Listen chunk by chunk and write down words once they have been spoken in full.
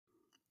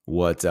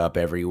What's up,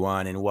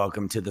 everyone, and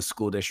welcome to the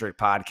School District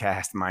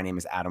Podcast. My name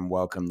is Adam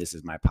Welcome. This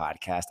is my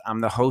podcast. I'm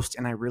the host,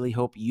 and I really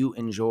hope you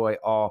enjoy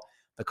all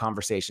the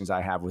conversations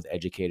I have with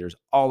educators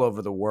all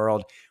over the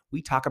world.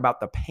 We talk about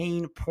the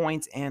pain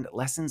points and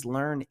lessons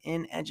learned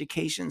in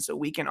education so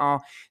we can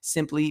all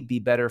simply be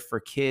better for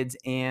kids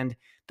and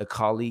the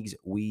colleagues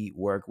we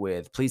work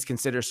with. Please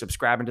consider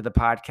subscribing to the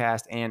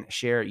podcast and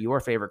share your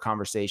favorite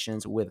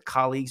conversations with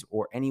colleagues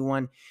or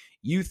anyone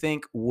you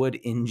think would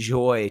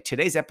enjoy.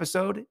 Today's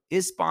episode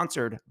is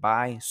sponsored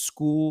by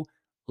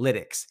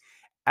Schoollytics.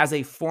 As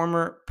a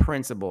former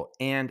principal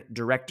and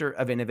director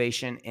of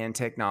innovation and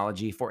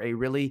technology for a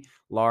really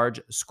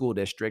large school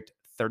district,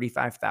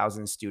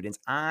 35,000 students,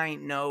 I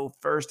know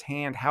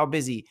firsthand how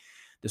busy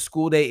the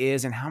school day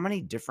is and how many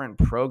different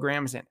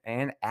programs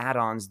and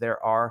add-ons there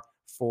are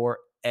for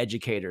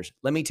educators.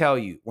 Let me tell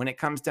you, when it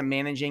comes to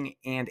managing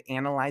and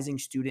analyzing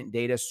student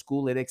data,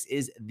 Schoollytics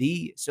is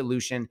the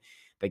solution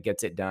that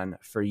gets it done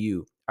for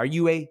you. Are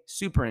you a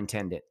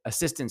superintendent,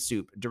 assistant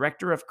sup,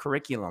 director of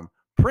curriculum,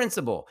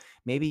 principal?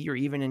 Maybe you're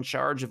even in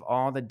charge of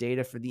all the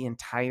data for the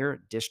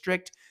entire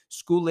district.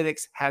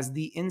 Schoollytics has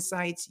the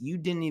insights you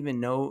didn't even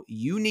know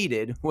you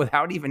needed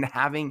without even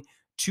having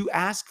to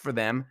ask for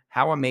them.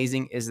 How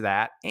amazing is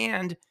that?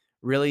 And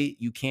really,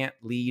 you can't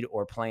lead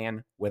or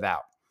plan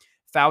without.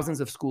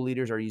 Thousands of school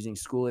leaders are using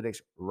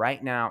Schoollytics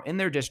right now in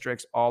their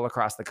districts all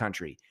across the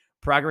country.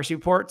 Progress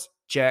reports,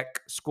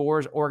 check.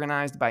 Scores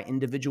organized by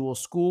individual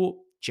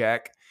school,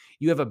 check.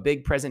 You have a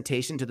big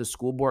presentation to the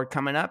school board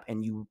coming up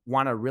and you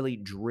want to really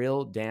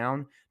drill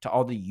down to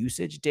all the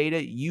usage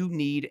data you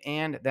need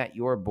and that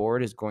your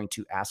board is going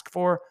to ask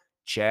for,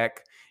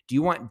 check. Do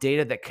you want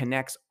data that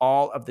connects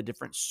all of the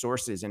different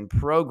sources and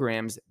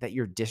programs that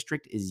your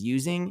district is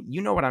using?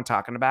 You know what I'm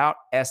talking about.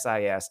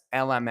 SIS,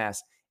 LMS,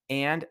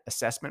 and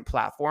assessment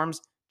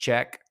platforms,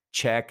 check,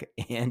 check,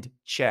 and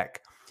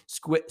check.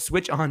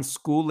 Switch on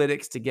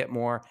Schoollytics to get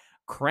more.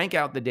 Crank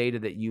out the data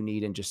that you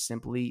need and just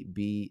simply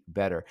be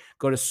better.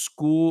 Go to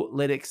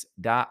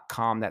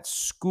schoollytics.com. That's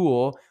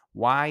school,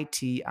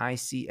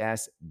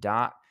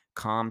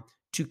 YTICS.com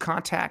to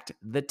contact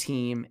the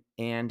team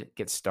and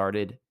get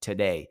started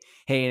today.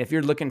 Hey, and if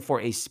you're looking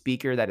for a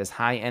speaker that is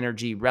high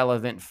energy,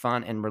 relevant,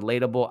 fun, and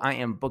relatable, I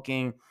am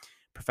booking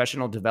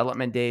professional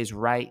development days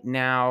right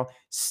now,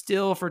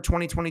 still for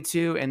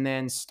 2022, and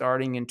then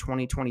starting in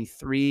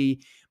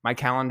 2023. My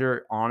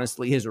calendar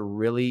honestly is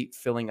really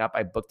filling up.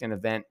 I booked an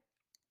event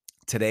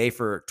today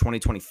for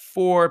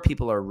 2024.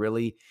 People are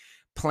really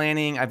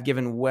planning. I've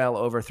given well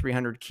over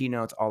 300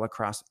 keynotes all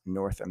across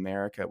North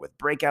America with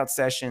breakout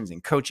sessions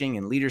and coaching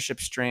and leadership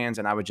strands.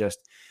 And I would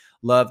just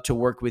love to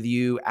work with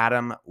you.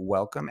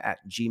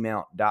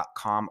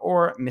 AdamWelcome@gmail.com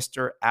or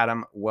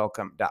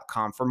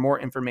MrAdamWelcome.com for more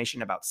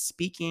information about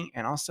speaking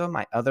and also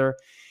my other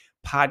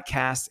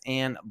podcasts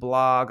and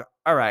blog.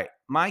 All right.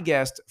 My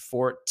guest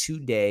for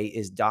today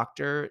is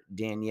Dr.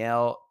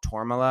 Danielle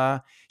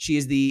Tormala. She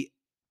is the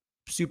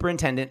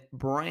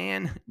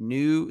brand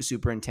new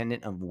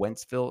superintendent of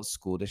Wentzville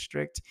School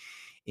District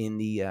in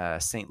the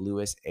St.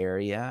 Louis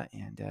area.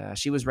 And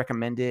she was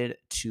recommended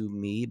to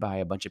me by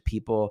a bunch of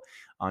people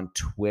on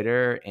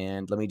Twitter.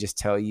 And let me just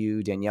tell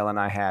you, Danielle and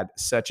I had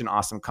such an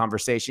awesome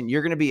conversation.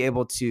 You're going to be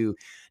able to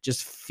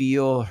just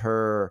feel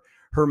her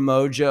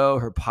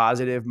mojo, her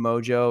positive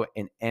mojo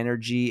and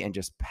energy and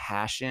just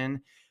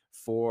passion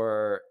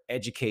for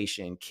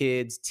education,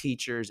 kids,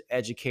 teachers,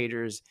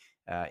 educators,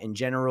 in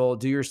general.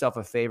 Do yourself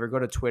a favor, go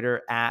to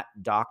Twitter at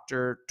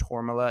Dr.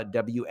 Tormala,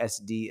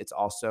 WSD. It's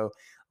also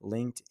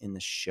linked in the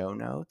show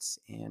notes.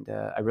 And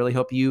I really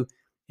hope you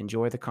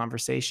enjoy the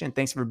conversation.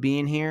 Thanks for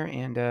being here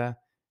and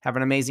have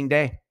an amazing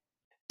day.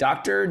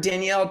 Dr.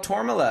 Danielle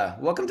Tormala,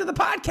 welcome to the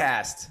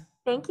podcast.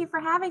 Thank you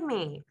for having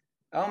me.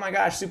 Oh my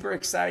gosh, super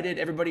excited.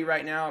 Everybody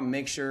right now,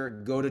 make sure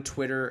go to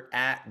Twitter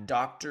at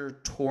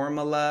Dr.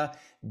 Tormala,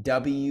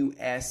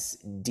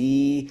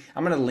 WSD.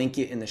 I'm going to link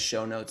it in the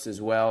show notes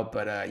as well,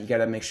 but you got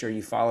to make sure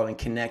you follow and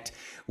connect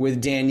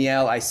with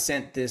Danielle. I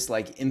sent this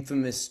like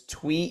infamous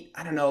tweet,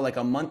 I don't know, like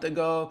a month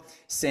ago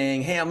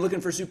saying, hey, I'm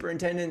looking for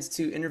superintendents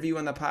to interview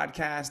on the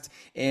podcast.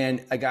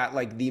 And I got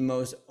like the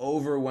most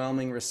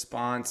overwhelming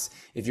response.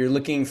 If you're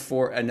looking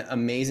for an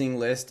amazing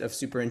list of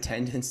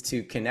superintendents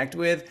to connect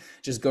with,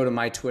 just go to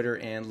my Twitter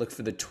and look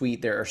for the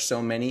tweet. There are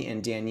so many.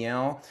 And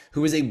Danielle,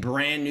 who is a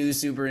brand new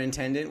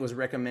superintendent, was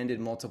recommended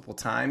multiple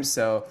times.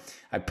 So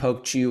I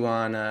poked you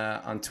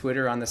on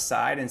Twitter on the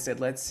side and said,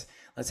 let's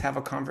have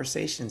a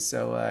conversation.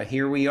 So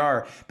here we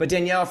are. But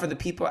Danielle, for the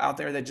people out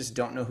there that just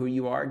don't know who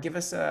you are, give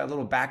us a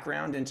little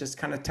background and just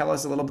kind of tell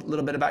us a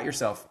little bit about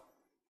yourself.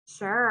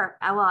 Sure.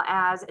 Well,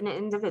 as an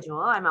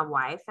individual, I'm a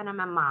wife and I'm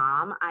a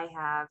mom. I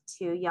have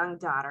two young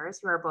daughters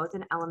who are both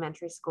in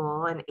elementary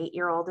school, an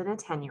 8-year-old and a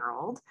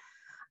 10-year-old.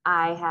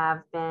 I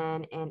have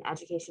been in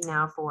education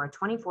now for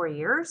 24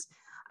 years.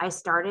 I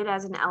started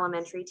as an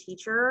elementary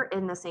teacher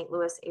in the St.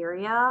 Louis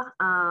area.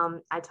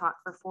 I taught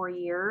for 4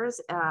 years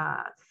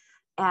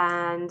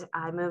and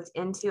I moved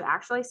into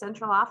actually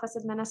central office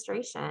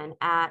administration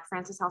at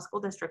Francis Hall School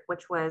District,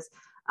 which was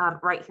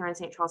right here in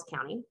St. Charles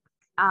County.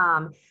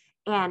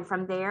 And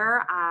from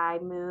there, I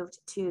moved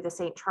to the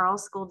St.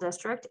 Charles School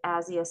District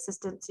as the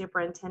Assistant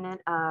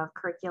Superintendent of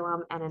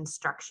Curriculum and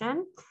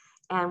Instruction,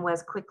 and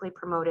was quickly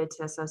promoted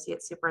to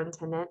Associate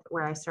Superintendent,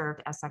 where I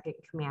served as second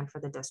in command for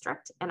the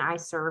district. And I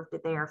served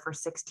there for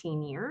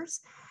 16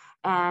 years.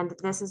 And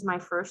this is my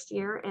first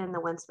year in the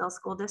Wentzville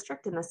School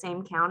District in the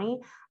same county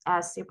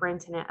as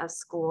Superintendent of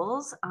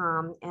Schools.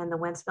 And the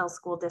Wentzville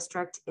School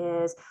District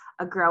is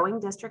a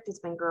growing district. It's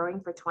been growing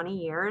for 20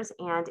 years,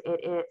 and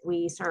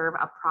we serve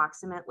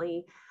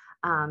approximately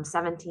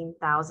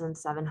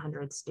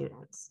 17,700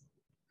 students.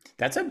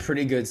 That's a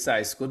pretty good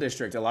size school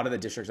district. A lot of the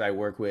districts I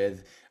work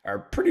with are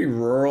pretty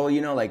rural,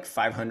 like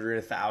 500,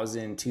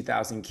 1,000,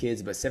 2,000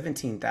 kids, but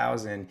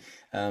 17,000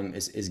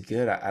 is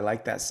good. I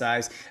like that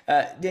size.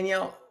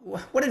 Danielle,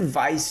 what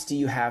advice do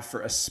you have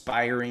for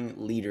aspiring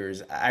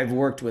leaders? I've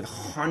worked with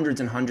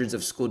hundreds and hundreds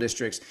of school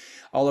districts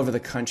all over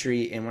the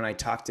country. And when I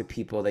talk to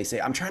people, they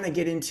say, I'm trying to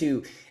get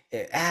into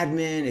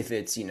admin, if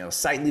it's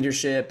site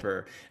leadership,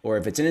 or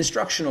if it's an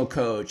instructional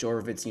coach, or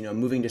if it's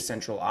moving to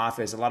central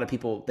office. A lot of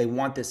people, they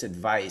want this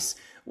advice.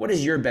 What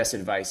is your best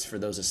advice for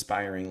those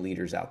aspiring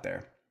leaders out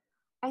there?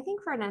 I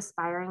think for an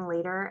aspiring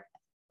leader,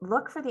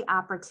 look for the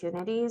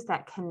opportunities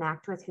that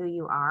connect with who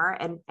you are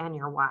and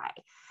your why,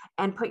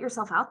 and put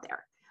yourself out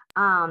there.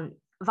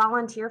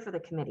 Volunteer for the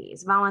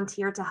committees,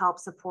 volunteer to help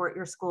support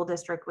your school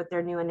district with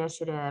their new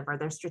initiative or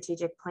their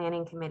strategic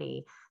planning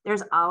committee.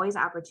 There's always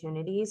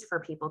opportunities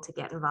for people to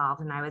get involved.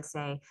 And I would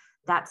say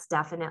that's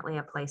definitely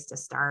a place to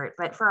start.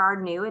 But for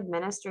our new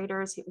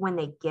administrators, when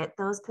they get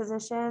those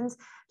positions,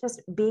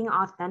 just being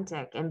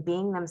authentic and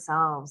being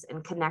themselves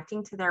and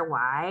connecting to their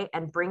why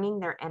and bringing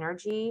their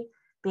energy,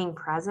 being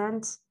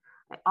present,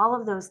 all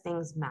of those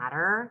things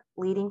matter.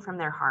 Leading from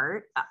their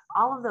heart,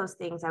 all of those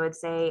things I would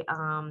say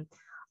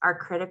are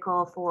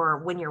critical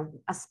for when you're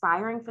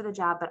aspiring for the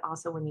job, but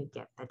also when you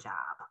get the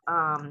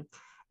job.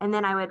 And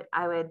then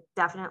I would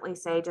definitely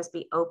say, just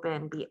be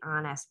open, be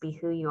honest, be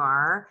who you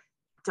are.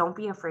 Don't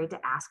be afraid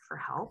to ask for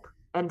help,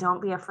 and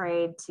don't be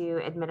afraid to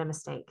admit a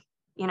mistake.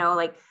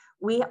 Like,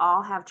 we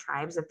all have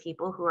tribes of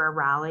people who are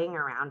rallying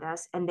around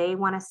us, and they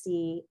want to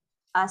see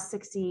us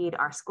succeed,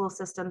 our school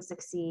system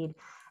succeed.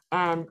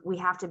 And we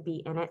have to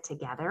be in it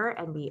together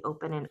and be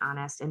open and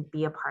honest and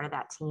be a part of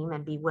that team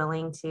and be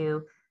willing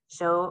to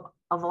show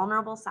a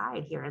vulnerable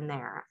side here and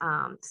there,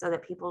 so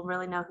that people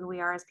really know who we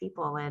are as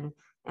people and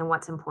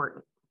what's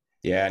important.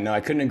 Yeah, no, I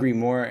couldn't agree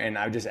more. And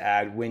I would just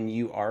add, when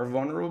you are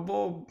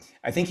vulnerable,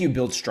 I think you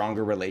build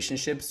stronger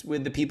relationships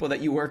with the people that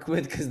you work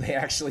with, because they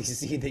actually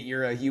see that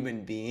you're a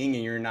human being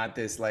and you're not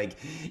this like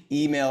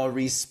email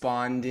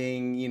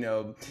responding,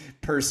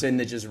 person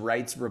that just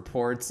writes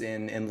reports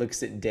and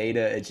looks at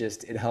data.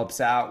 It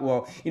helps out.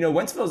 Well,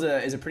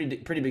 Wentzville is a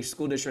pretty big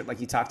school district, like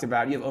you talked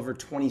about. You have over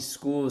 20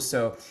 schools.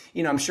 So,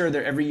 I'm sure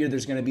every year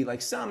there's going to be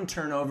like some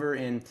turnover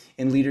in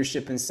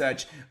leadership and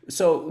such.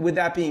 So with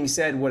that being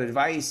said, what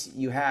advice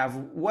you have?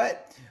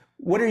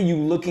 What are you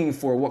looking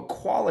for? What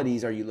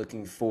qualities are you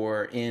looking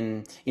for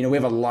in, we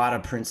have a lot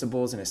of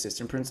principals and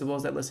assistant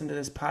principals that listen to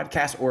this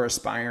podcast, or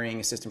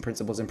aspiring assistant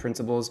principals and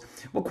principals.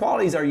 What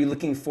qualities are you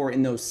looking for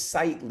in those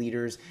site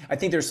leaders? I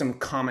think there's some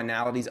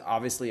commonalities,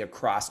 obviously,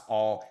 across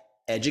all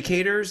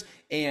educators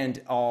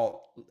and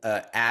all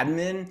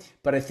admin,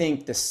 but I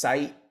think the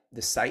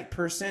site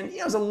person,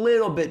 is a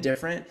little bit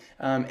different.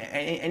 What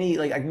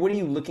are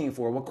you looking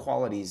for? What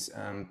qualities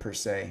per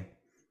se?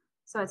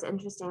 So it's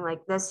interesting,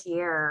 like this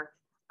year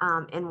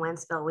in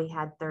Wentzville, we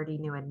had 30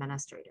 new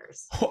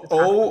administrators.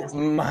 Oh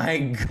my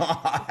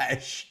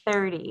gosh.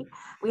 30.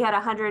 We had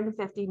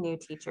 150 new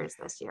teachers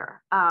this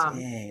year.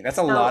 Dang, that's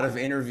a lot of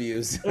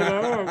interviews. It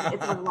is.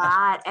 It's a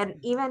lot. And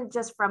even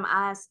just from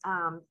us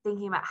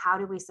thinking about how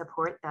do we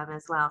support them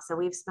as well. So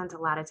we've spent a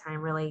lot of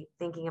time really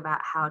thinking about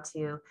how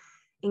to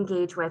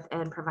engage with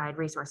and provide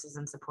resources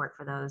and support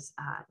for those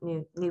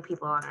new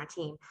people on our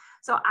team.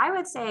 So I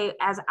would say,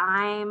 as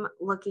I'm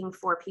looking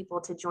for people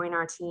to join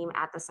our team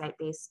at the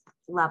site-based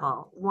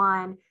level,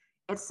 one,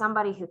 it's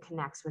somebody who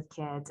connects with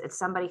kids. It's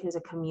somebody who's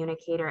a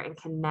communicator and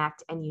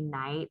connect and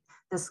unite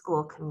the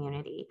school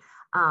community.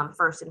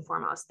 First and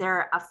foremost,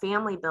 they're a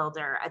family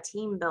builder, a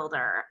team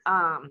builder.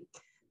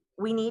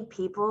 We need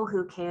people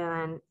who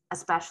can,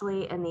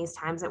 especially in these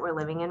times that we're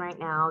living in right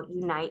now,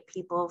 unite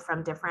people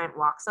from different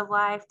walks of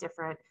life,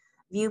 different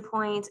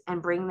viewpoints,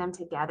 and bring them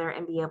together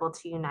and be able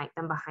to unite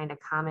them behind a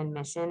common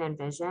mission and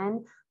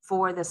vision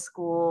for the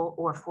school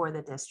or for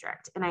the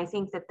district. And I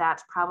think that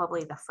that's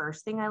probably the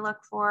first thing I look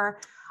for.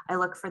 I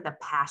look for the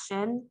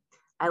passion.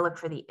 I look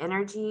for the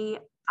energy.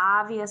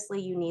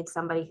 Obviously, you need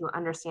somebody who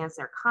understands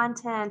their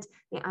content.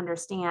 They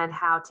understand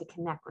how to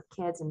connect with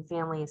kids and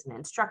families and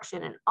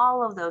instruction and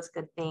all of those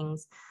good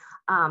things.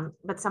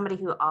 But somebody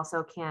who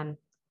also can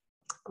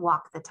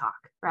walk the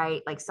talk,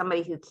 right? Like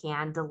somebody who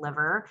can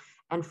deliver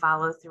and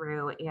follow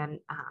through. And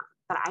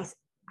but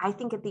I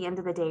think at the end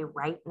of the day,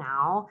 right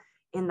now,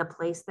 in the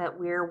place that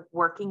we're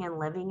working and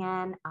living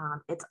in,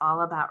 it's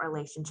all about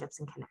relationships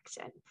and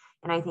connection.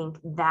 And I think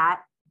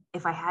that,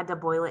 if I had to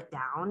boil it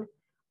down,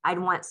 I'd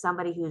want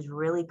somebody who's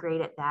really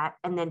great at that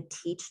and then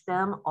teach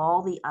them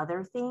all the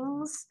other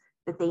things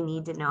that they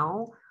need to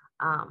know.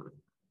 Um,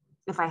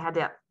 if I had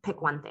to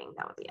pick one thing,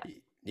 that would be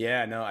it.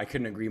 Yeah, no, I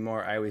couldn't agree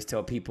more. I always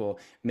tell people,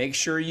 make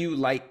sure you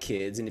like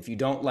kids. And if you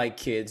don't like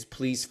kids,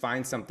 please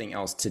find something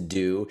else to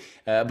do.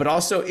 But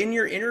also in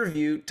your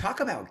interview, talk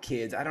about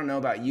kids. I don't know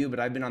about you, but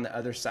I've been on the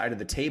other side of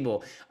the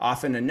table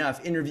often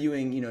enough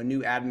interviewing,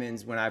 new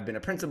admins when I've been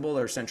a principal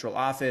or central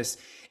office,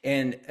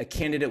 and a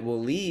candidate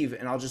will leave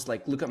and I'll just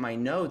like look at my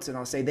notes and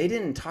I'll say, they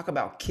didn't talk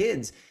about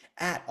kids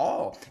at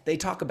all. They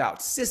talk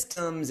about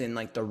systems and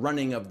like the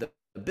running of the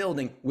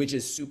building, which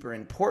is super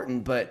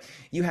important, but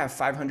you have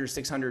 500,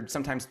 600,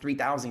 sometimes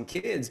 3,000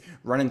 kids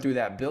running through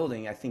that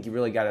building. I think you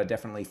really got to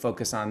definitely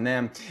focus on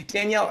them.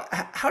 Danielle,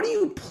 how do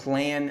you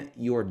plan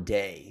your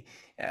day?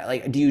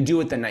 Like, do you do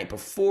it the night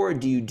before?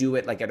 Do you do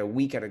it like at a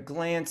week at a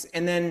glance?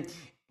 And then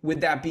with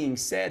that being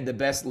said, the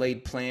best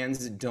laid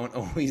plans don't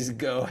always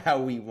go how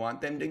we want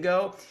them to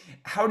go.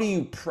 How do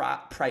you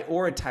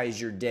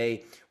prioritize your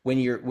day when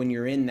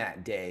you're in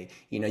that day?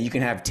 You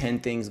can have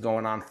 10 things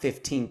going on,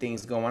 15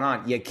 things going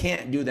on. You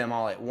can't do them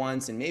all at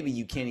once, and maybe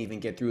you can't even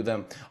get through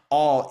them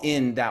all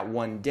in that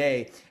one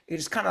day.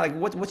 It's kind of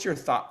like, what's your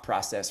thought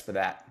process for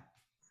that?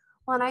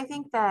 Well, and I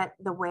think that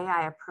the way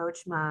I approach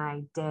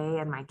my day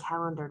and my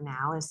calendar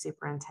now as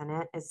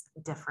superintendent is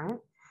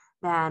different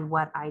than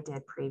what I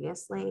did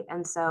previously.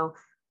 And so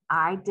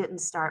I didn't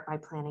start by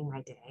planning my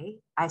day.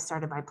 I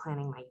started by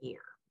planning my year.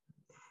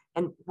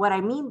 And what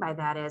I mean by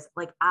that is,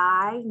 like,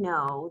 I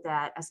know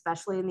that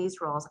especially in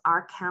these roles,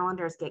 our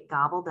calendars get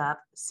gobbled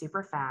up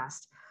super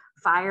fast.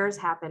 Fires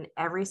happen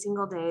every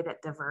single day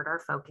that divert our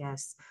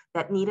focus,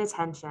 that need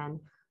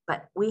attention,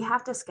 but we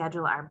have to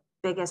schedule our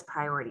biggest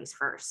priorities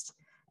first.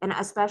 And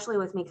especially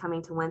with me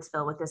coming to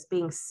Wentzville, with this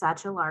being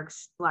such a large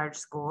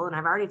school, and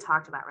I've already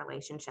talked about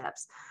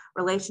relationships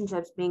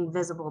being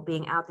visible,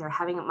 being out there,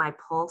 having my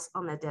pulse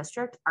on the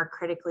district are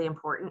critically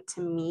important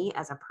to me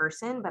as a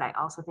person, but I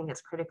also think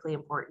it's critically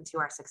important to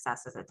our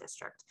success as a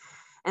district.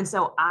 And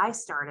so I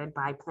started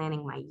by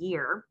planning my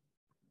year,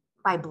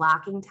 by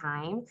blocking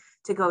time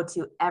to go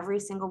to every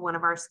single one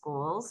of our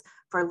schools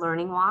for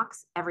learning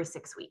walks every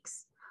 6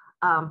 weeks,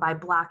 by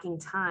blocking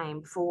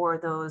time for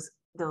those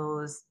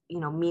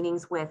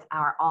meetings with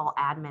our all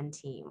admin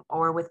team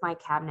or with my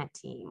cabinet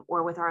team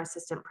or with our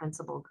assistant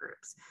principal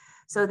groups,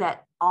 so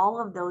that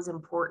all of those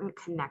important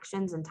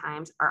connections and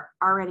times are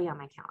already on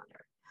my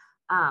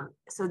calendar.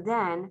 So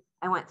then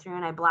I went through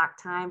and I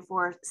blocked time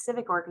for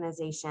civic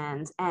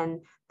organizations and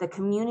the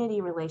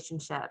community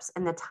relationships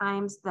and the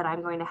times that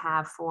I'm going to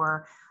have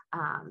for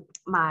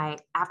my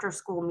after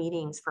school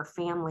meetings for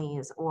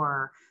families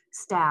or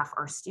staff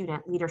or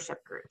student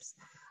leadership groups.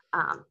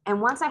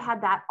 And once I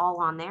had that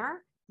all on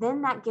there,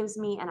 then that gives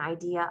me an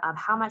idea of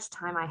how much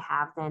time I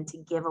have then to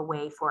give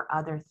away for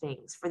other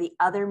things, for the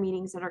other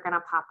meetings that are going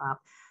to pop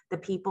up, the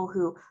people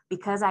who,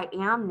 because I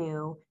am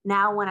new,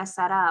 now want to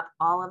set up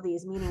all of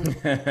these meetings,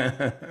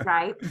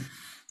 right?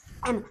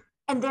 And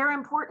they're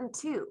important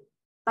too,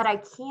 but I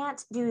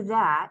can't do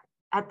that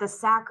at the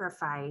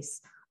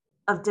sacrifice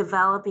of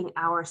developing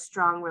our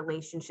strong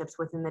relationships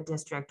within the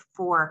district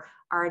for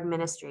our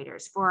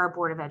administrators, for our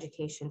Board of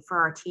Education, for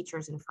our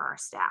teachers, and for our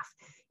staff.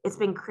 It's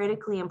been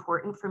critically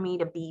important for me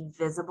to be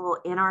visible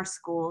in our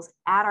schools,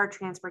 at our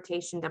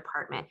transportation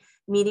department,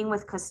 meeting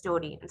with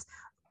custodians,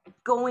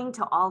 going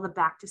to all the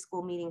back to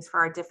school meetings for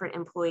our different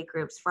employee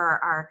groups,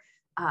 for our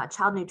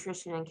child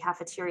nutrition and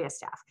cafeteria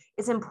staff.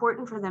 It's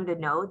important for them to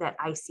know that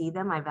I see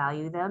them, I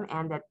value them,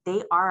 and that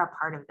they are a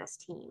part of this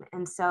team.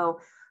 And so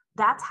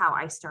that's how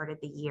I started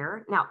the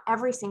year. Now,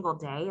 every single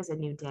day is a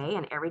new day,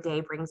 and every day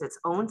brings its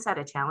own set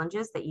of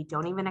challenges that you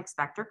don't even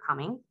expect are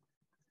coming.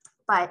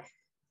 But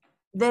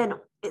then,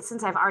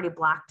 since I've already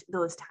blocked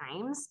those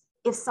times,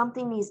 if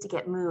something needs to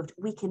get moved,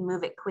 we can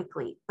move it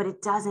quickly, but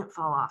it doesn't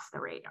fall off the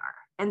radar.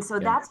 And so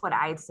that's what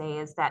I'd say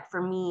is that for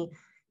me,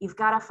 you've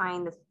got to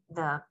find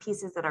the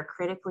pieces that are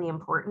critically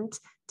important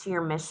to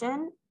your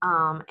mission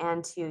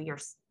and to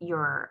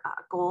your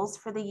goals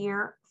for the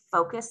year.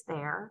 Focus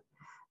there.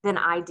 Then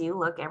I do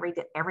look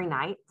every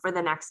night for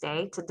the next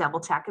day to double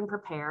check and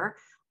prepare.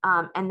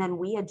 And then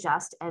we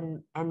adjust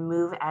and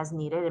move as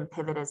needed and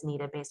pivot as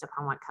needed based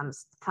upon what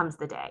comes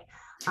the day.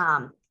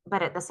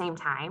 But at the same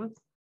time,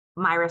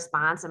 my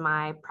response and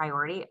my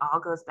priority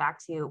all goes back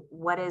to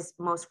what is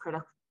most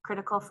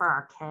critical for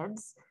our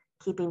kids,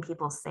 keeping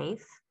people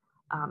safe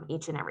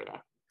each and every day.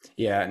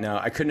 Yeah, no,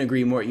 I couldn't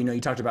agree more.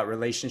 You talked about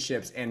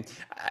relationships, and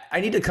I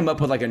need to come up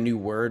with like a new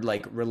word,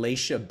 like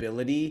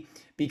relatability,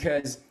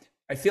 because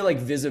I feel like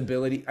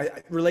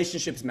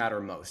relationships matter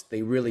most.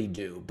 They really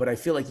do. But I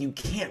feel like you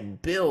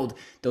can't build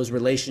those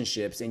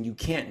relationships and you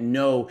can't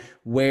know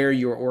where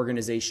your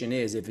organization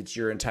is, if it's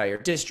your entire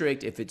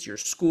district, if it's your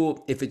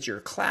school, if it's your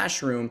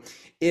classroom,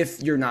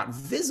 if you're not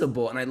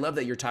visible. And I love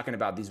that you're talking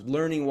about these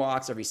learning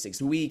walks every 6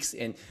 weeks.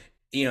 And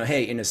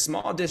hey, in a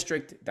small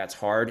district, that's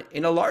hard.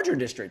 In a larger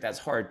district, that's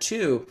hard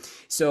too.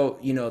 So,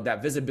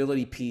 that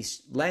visibility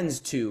piece lends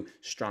to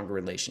stronger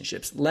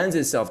relationships, lends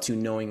itself to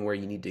knowing where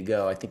you need to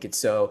go. I think it's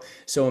so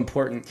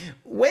important.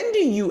 When do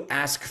you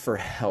ask for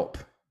help,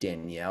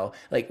 Danielle?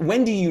 Like,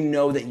 when do you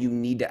know that you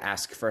need to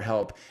ask for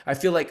help? I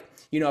feel like,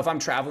 if I'm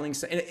traveling,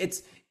 and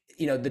it's,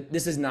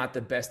 this is not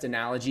the best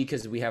analogy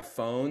because we have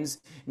phones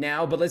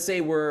now, but let's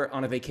say we're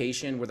on a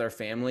vacation with our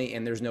family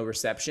and there's no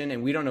reception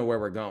and we don't know where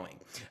we're going.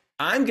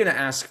 I'm going to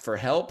ask for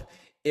help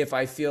if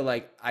I feel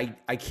like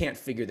I can't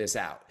figure this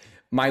out.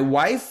 My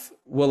wife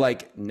will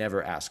like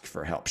never ask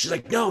for help. She's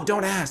like, no,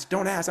 don't ask,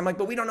 don't ask. I'm like,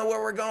 but we don't know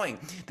where we're going.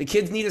 The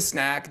kids need a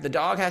snack. The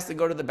dog has to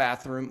go to the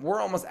bathroom. We're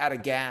almost out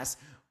of gas.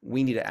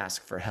 We need to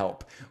ask for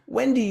help.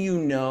 When do you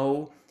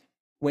know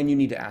when you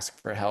need to ask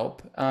for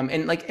help?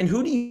 And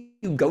who do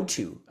you go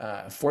to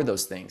for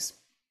those things?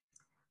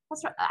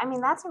 I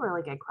mean, that's a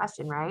really good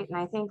question, right? And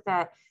I think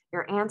that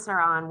your answer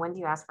on when do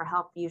you ask for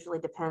help usually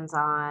depends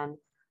on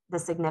the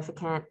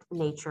significant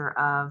nature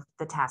of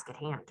the task at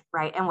hand,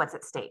 right? And what's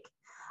at stake.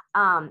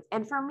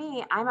 And for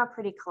me, I'm a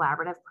pretty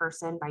collaborative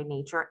person by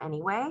nature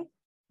anyway.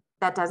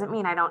 That doesn't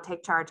mean I don't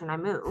take charge and I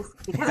move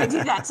because I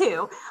do that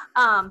too.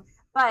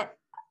 But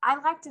I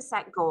like to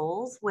set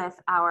goals with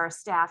our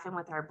staff and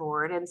with our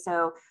board. And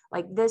so,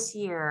 like this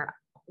year,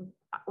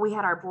 we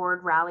had our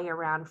board rally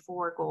around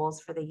 4 goals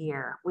for the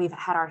year. We've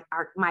had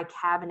my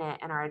cabinet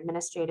and our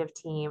administrative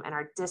team and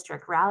our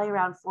district rally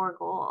around 4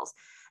 goals.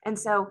 And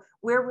so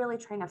we're really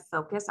trying to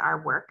focus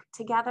our work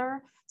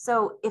together.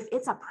 So if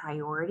it's a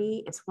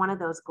priority, it's one of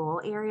those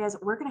goal areas,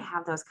 we're going to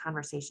have those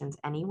conversations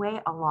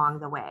anyway along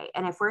the way.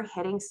 And if we're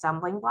hitting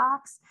stumbling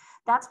blocks,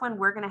 that's when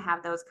we're going to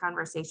have those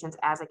conversations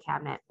as a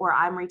cabinet, or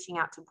I'm reaching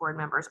out to board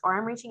members, or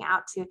I'm reaching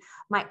out to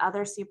my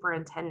other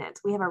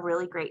superintendents. We have a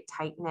really great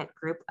tight-knit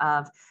group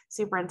of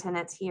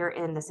superintendents here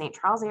in the St.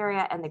 Charles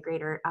area and the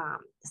greater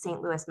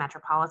St. Louis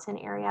metropolitan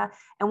area,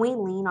 and we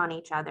lean on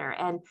each other.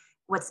 And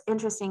what's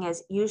interesting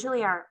is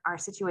usually our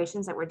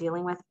situations that we're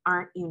dealing with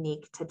aren't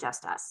unique to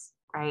just us,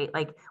 right?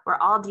 Like we're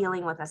all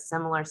dealing with a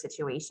similar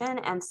situation.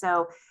 And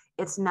so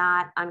it's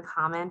not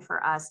uncommon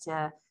for us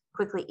to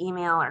quickly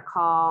email or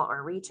call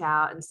or reach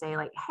out and say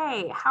like,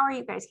 hey, how are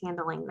you guys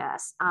handling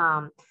this?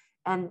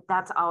 And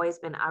that's always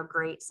been a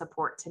great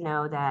support to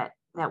know that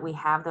we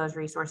have those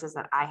resources,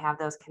 that I have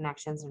those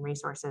connections and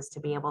resources to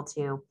be able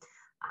to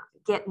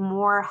get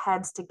more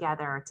heads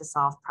together to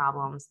solve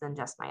problems than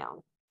just my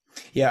own.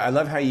 Yeah, I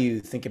love how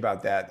you think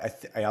about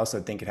that. I also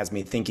think it has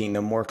me thinking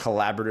the more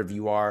collaborative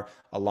you are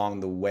along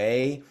the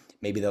way,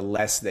 maybe the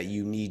less that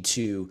you need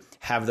to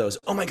have those,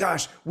 oh my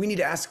gosh, we need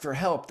to ask for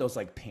help, those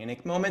like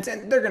panic moments.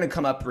 And they're going to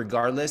come up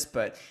regardless.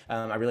 But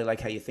I really like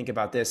how you think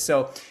about this.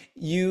 So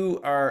you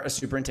are a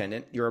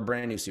superintendent, you're a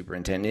brand new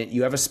superintendent,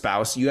 you have a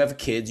spouse, you have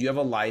kids, you have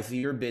a life,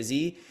 you're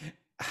busy.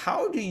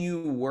 How do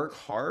you work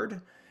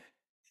hard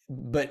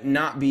but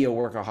not be a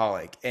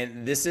workaholic?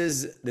 And this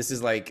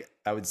is like,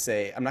 I would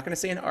say, I'm not going to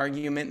say an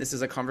argument. This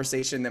is a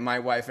conversation that my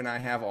wife and I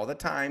have all the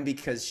time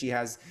because she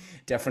has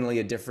definitely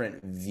a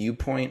different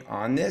viewpoint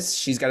on this.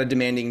 She's got a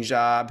demanding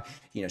job.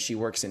 She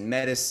works in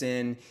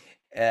medicine.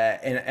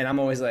 And I'm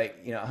always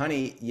like,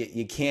 honey,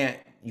 you can't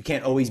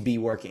always be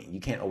working. You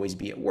can't always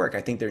be at work.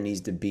 I think there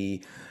needs to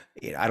be,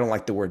 I don't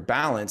like the word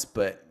balance,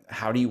 but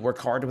how do you work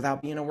hard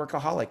without being a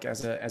workaholic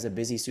as a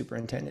busy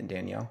superintendent,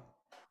 Danielle?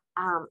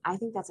 I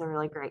think that's a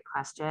really great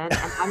question. And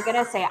I'm going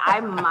to say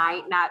I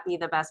might not be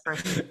the best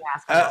person to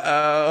ask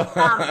about.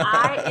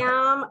 I Uh-oh.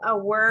 am a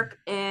work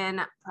in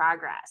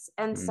progress.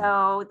 And Mm,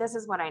 so this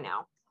is what I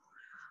know.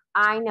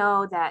 I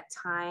know that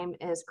time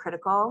is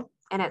critical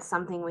and it's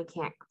something we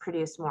can't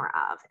produce more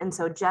of. And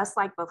so, just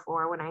like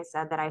before, when I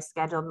said that I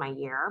scheduled my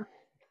year,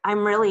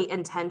 I'm really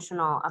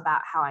intentional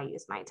about how I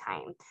use my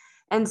time.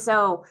 And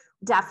so,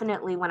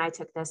 definitely, when I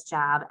took this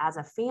job as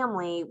a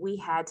family, we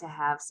had to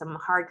have some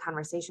hard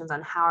conversations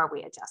on how are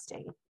we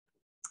adjusting.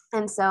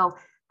 And so,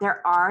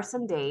 there are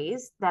some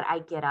days that I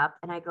get up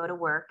and I go to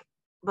work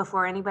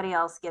before anybody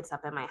else gets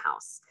up in my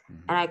house.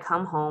 And mhm. I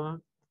come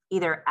home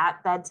either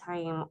at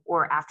bedtime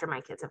or after my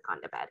kids have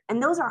gone to bed.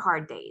 And those are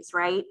hard days,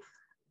 right?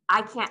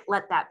 I can't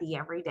let that be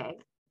every day.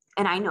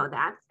 And I know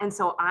that. And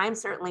so I'm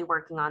certainly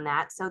working on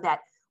that so that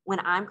when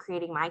I'm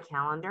creating my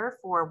calendar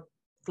for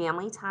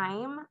family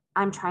time,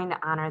 I'm trying to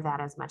honor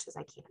that as much as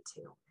I can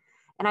too.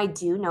 And I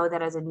do know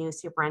that as a new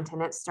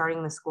superintendent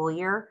starting the school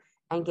year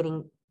and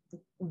getting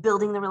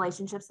building the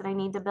relationships that I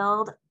need to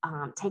build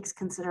takes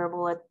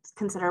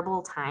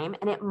considerable time,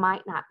 and it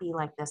might not be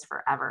like this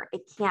forever.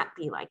 It can't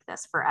be like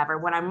this forever.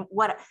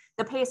 What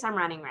the pace I'm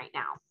running right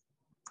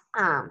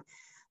now.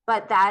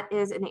 But that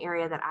is an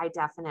area that I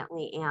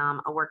definitely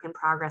am a work in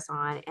progress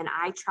on, and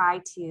I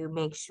try to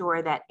make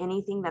sure that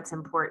anything that's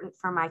important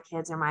for my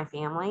kids or my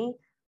family,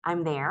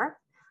 I'm there.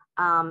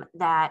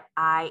 That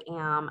I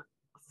am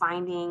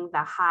finding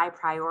the high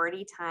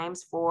priority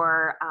times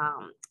for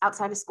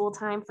outside of school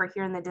time for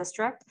here in the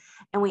district.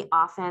 And we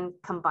often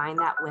combine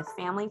that with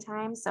family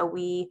time. So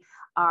we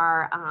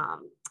are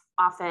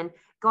often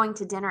going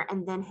to dinner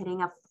and then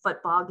hitting a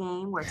football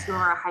game where two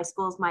of our high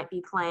schools might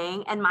be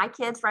playing. And my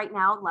kids right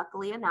now,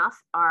 luckily enough,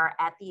 are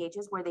at the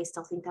ages where they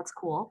still think that's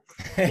cool.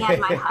 And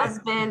my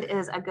husband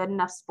is a good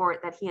enough sport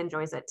that he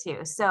enjoys it too.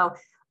 So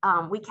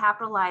we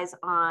capitalize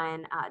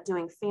on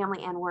doing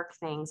family and work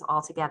things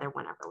all together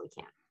whenever we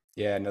can.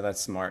 Yeah, no, that's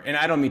smart. And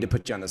I don't mean to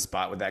put you on the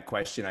spot with that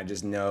question. I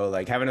just know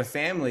like having a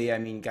family, I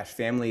mean, gosh,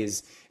 family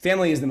is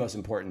the most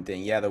important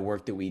thing. Yeah, the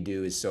work that we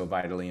do is so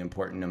vitally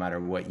important no matter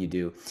what you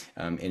do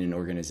in an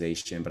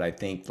organization. But I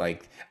think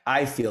like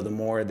I feel the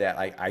more that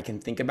I can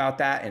think about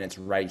that and it's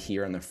right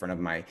here in the front of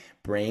my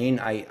brain,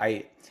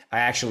 I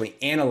actually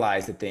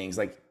analyze the things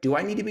like, do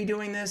I need to be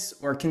doing this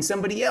or can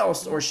somebody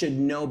else or should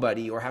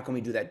nobody or how can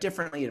we do that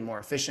differently and more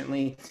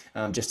efficiently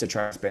just to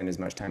try to spend as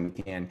much time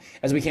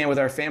as we can with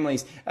our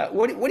families.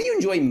 What do you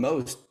enjoy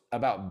most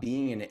about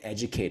being an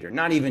educator?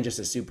 Not even just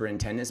a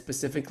superintendent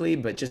specifically,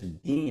 but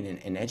just being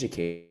an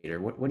educator.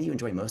 What do you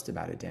enjoy most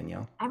about it,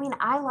 Danielle? I mean,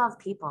 I love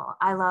people.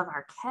 I love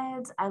our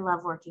kids. I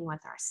love working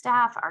with our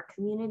staff, our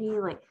community.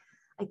 Like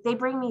they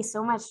bring me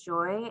so much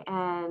joy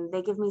and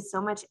they give me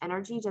so much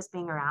energy just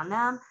being around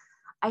them.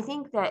 I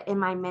think that in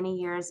my many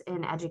years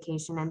in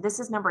education, and this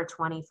is number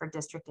 20 for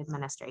district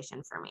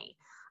administration for me,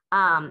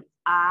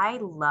 I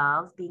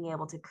love being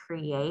able to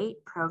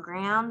create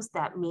programs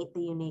that meet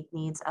the unique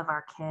needs of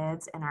our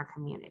kids and our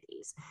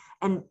communities.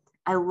 And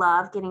I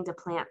love getting to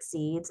plant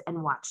seeds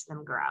and watch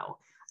them grow.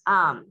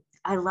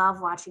 I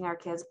love watching our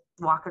kids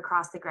walk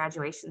across the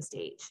graduation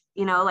stage,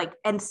 like,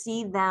 and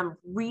see them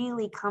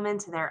really come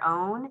into their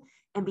own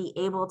and be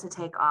able to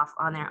take off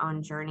on their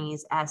own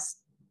journeys as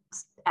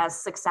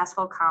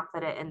successful,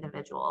 confident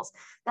individuals.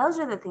 Those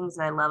are the things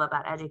that I love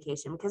about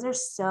education because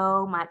there's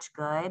so much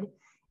good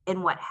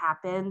in what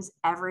happens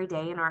every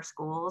day in our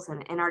schools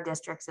and in our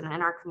districts and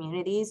in our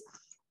communities.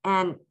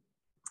 And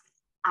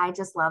I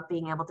just love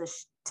being able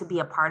to be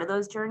a part of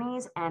those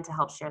journeys and to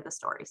help share the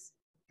stories.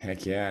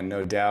 Heck yeah,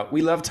 no doubt.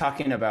 We love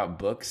talking about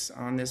books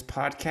on this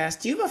podcast.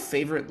 Do you have a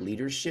favorite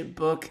leadership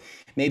book?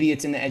 Maybe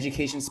it's in the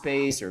education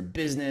space or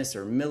business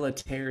or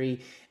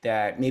military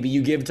that maybe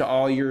you give to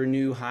all your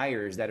new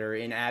hires that are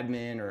in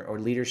admin or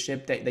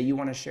leadership that you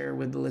want to share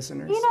with the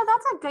listeners?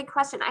 That's a good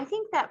question. I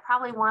think that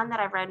probably one that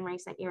I've read in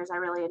recent years I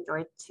really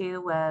enjoyed too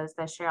was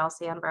the Sheryl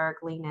Sandberg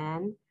Lean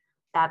In.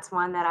 That's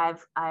one that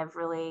I've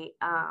really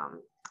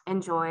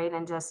enjoyed,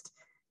 and just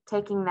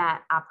taking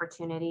that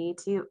opportunity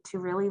to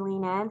really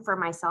lean in for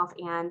myself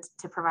and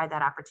to provide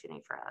that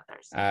opportunity for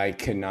others. I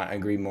could not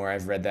agree more.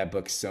 I've read that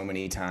book so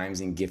many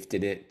times and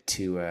gifted it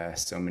to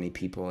so many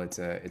people. It's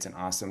an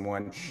awesome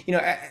one.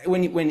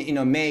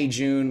 When May,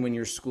 June, when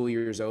your school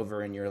year is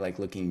over and you're like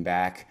looking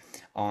back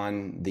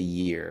on the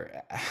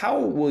year, how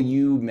will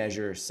you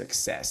measure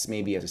success?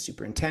 Maybe as a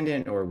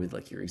superintendent or with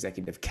like your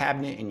executive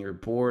cabinet and your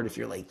board, if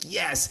you're like,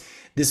 yes,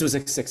 this was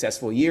a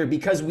successful year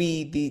because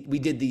we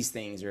did these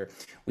things or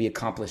we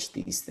accomplished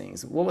these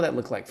things. What will that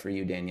look like for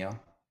you, Danielle?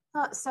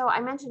 So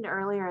I mentioned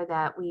earlier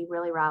that we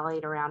really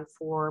rallied around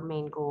 4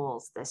 main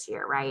goals this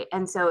year, right?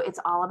 And so it's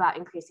all about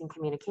increasing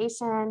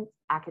communication,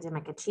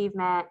 academic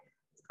achievement,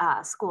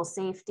 school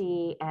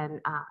safety, and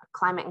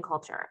climate and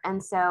culture.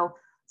 And so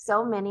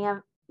many of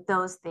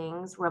those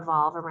things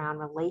revolve around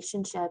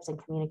relationships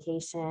and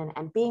communication.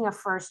 And being a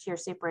first-year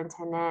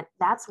superintendent,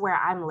 that's where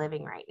I'm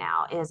living right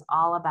now, is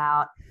all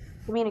about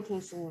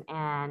communication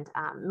and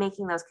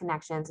making those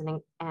connections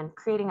and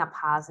creating a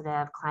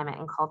positive climate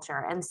and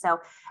culture. And so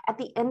at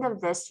the end of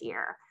this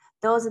year,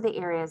 those are the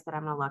areas that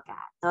I'm going to look at,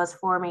 those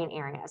 4 main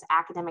areas: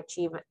 academic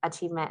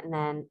achievement, and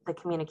then the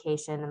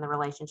communication and the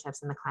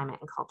relationships and the climate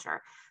and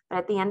culture. But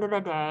at the end of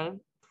the day,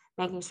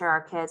 making sure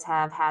our kids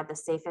have had the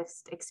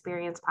safest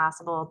experience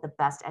possible, the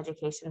best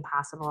education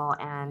possible,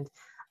 and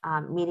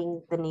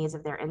meeting the needs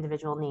of their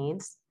individual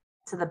needs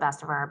to the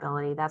best of our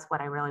ability. That's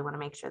what I really want to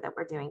make sure that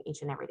we're doing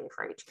each and every day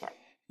for each kid.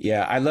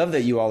 Yeah, I love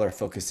that you all are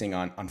focusing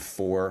on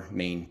 4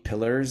 main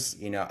pillars.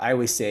 I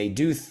always say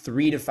do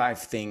 3 to 5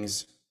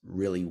 things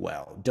really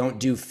well. Don't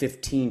do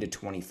 15 to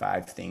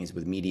 25 things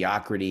with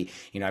mediocrity.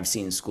 I've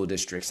seen school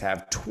districts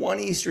have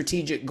 20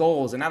 strategic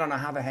goals, and I don't know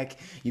how the heck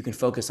you can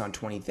focus on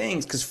 20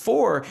 things because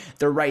 4,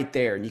 they're right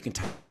there, and you can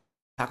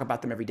talk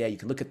about them every day. You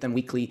can look at them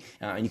weekly,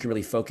 and you can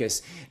really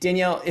focus.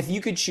 Danielle, if you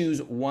could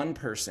choose one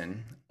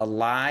person,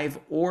 alive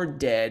or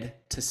dead,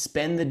 to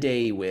spend the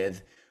day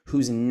with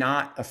who's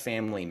not a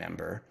family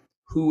member,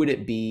 who would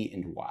it be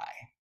and why?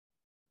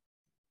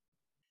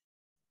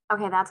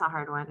 Okay, that's a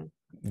hard one.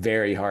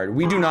 Very hard.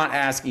 We do not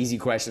ask easy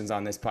questions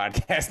on this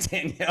podcast,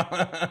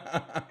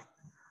 Danielle.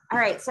 All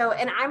right. So,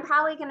 and I'm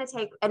probably going to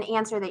take an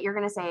answer that you're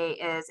going to say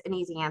is an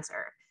easy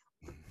answer,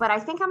 but I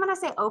think I'm going to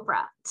say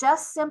Oprah,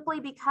 just simply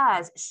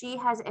because she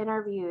has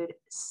interviewed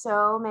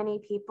so many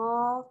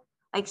people.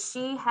 Like,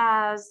 she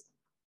has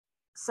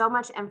so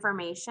much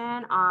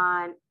information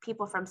on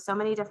people from so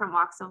many different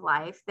walks of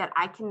life that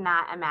I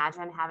cannot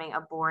imagine having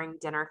a boring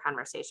dinner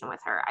conversation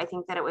with her. I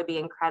think that it would be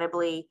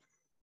incredibly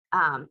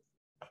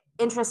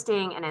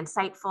interesting and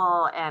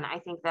insightful. And I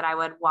think that I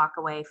would walk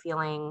away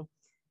feeling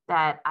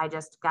that I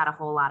just got a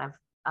whole lot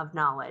of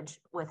knowledge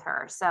with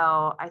her.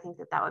 So I think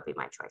that would be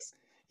my choice.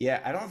 Yeah,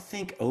 I don't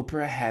think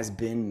Oprah has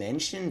been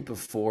mentioned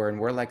before, and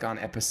we're like on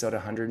episode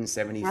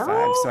 175. So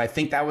Really? I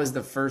think that was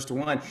the first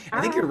one. I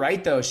All think you're right.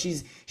 right though.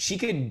 She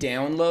could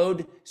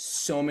download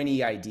so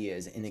many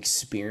ideas and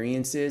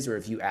experiences, or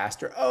if you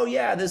asked her, "Oh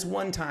yeah, this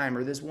one time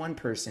or this one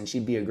person,"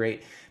 she'd be a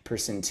great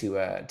person to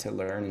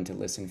learn and to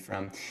listen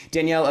from.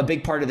 Danielle, a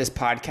big part of this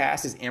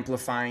podcast is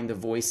amplifying the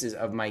voices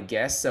of my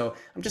guests. So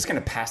I'm just going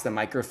to pass the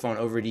microphone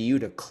over to you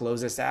to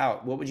close us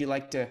out. What would you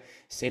like to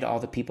say to all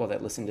the people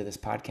that listen to this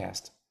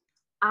podcast?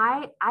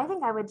 I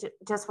think I would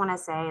just want to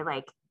say,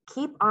 like,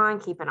 keep on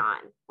keeping on.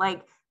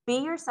 Like, be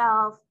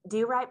yourself,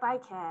 do right by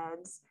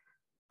kids,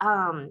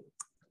 um,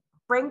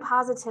 bring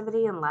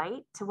positivity and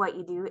light to what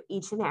you do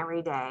each and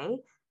every day,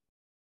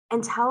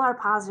 and tell our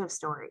positive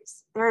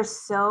stories. There are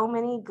so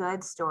many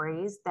good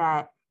stories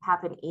that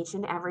happen each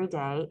and every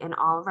day in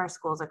all of our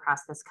schools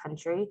across this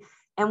country.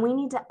 And we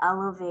need to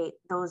elevate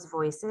those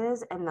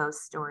voices and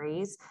those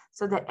stories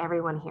so that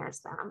everyone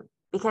hears them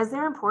because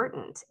they're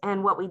important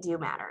and what we do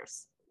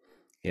matters.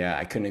 Yeah,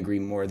 I couldn't agree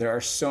more. There are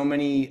so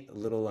many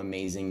little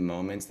amazing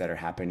moments that are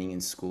happening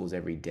in schools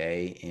every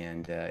day,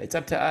 and it's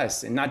up to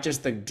us, and not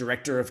just the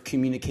director of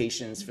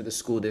communications for the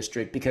school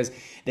district, because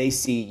they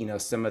see,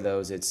 some of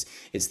those. It's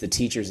the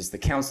teachers, it's the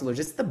counselors,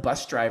 it's the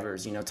bus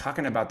drivers.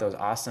 Talking about those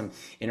awesome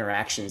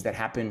interactions that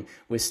happen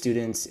with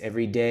students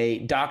every day.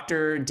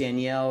 Dr.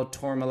 Danielle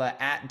Tormala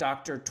at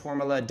Dr.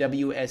 Tormala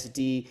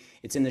WSD.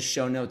 It's in the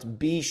show notes.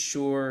 Be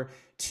sure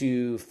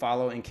to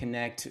follow and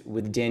connect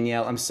with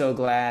Danielle. I'm so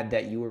glad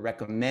that you were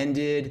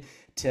recommended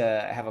to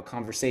have a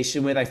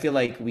conversation with. I feel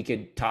like we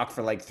could talk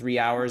for like 3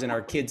 hours and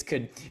our kids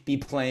could be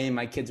playing.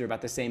 My kids are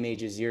about the same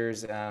age as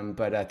yours.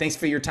 But thanks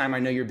for your time. I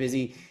know you're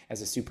busy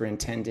as a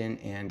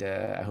superintendent, and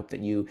I hope that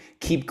you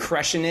keep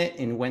crushing it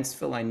in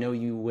Wentzville. I know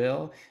you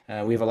will.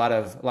 We have a lot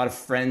of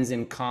friends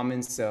in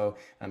common, so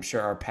I'm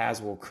sure our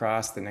paths will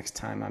cross the next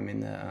time I'm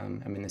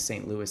in the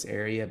St. Louis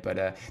area.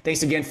 But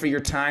thanks again for your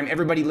time,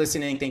 everybody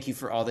listening. Thank you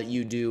for all that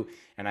you do,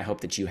 and I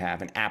hope that you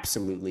have an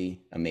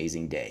absolutely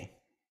amazing day.